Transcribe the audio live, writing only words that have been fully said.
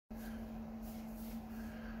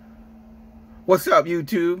What's up,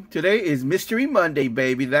 YouTube? Today is Mystery Monday,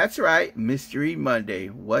 baby. That's right, Mystery Monday.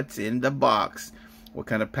 What's in the box? What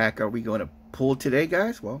kind of pack are we going to pull today,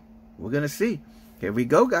 guys? Well, we're going to see. Here we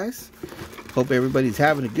go, guys. Hope everybody's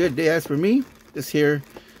having a good day. As for me, just here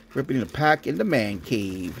ripping the pack in the man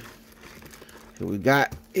cave. What we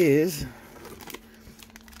got is...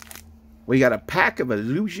 we got a pack of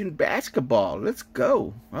Illusion Basketball. Let's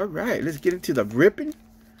go. All right, let's get into the ripping.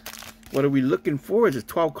 What are we looking for? It's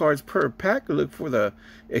 12 cards per pack. Look for the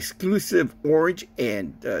exclusive orange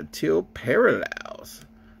and teal parallels.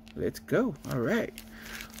 Let's go. All right.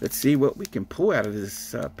 Let's see what we can pull out of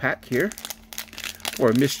this pack here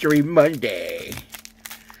for Mystery Monday.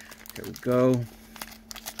 Here we go.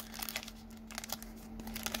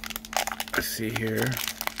 Let's see here.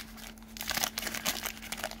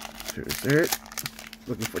 Here's it.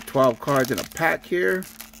 Looking for 12 cards in a pack here.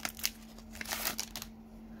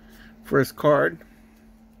 First card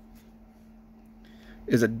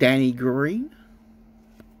is a Danny Green,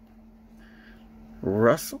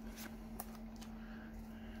 Russell,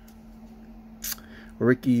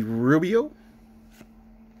 Ricky Rubio,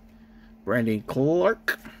 Brandon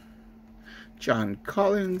Clark, John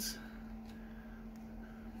Collins,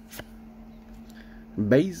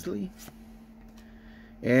 Baisley,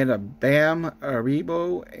 and a Bam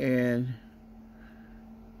Aribo and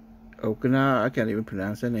Okana. I can't even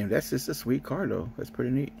pronounce that name. That's just a sweet card, though. That's pretty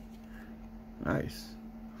neat. Nice.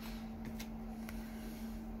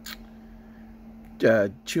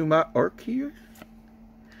 Chuma Ork here.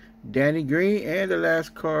 Danny Green. And the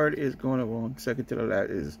last card is going on second to the last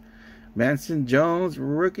is Manson Jones,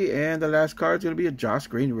 rookie. And the last card is going to be a Josh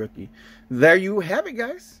Green, rookie. There you have it,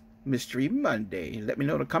 guys. Mystery Monday. Let me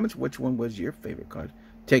know in the comments which one was your favorite card.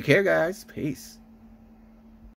 Take care, guys. Peace.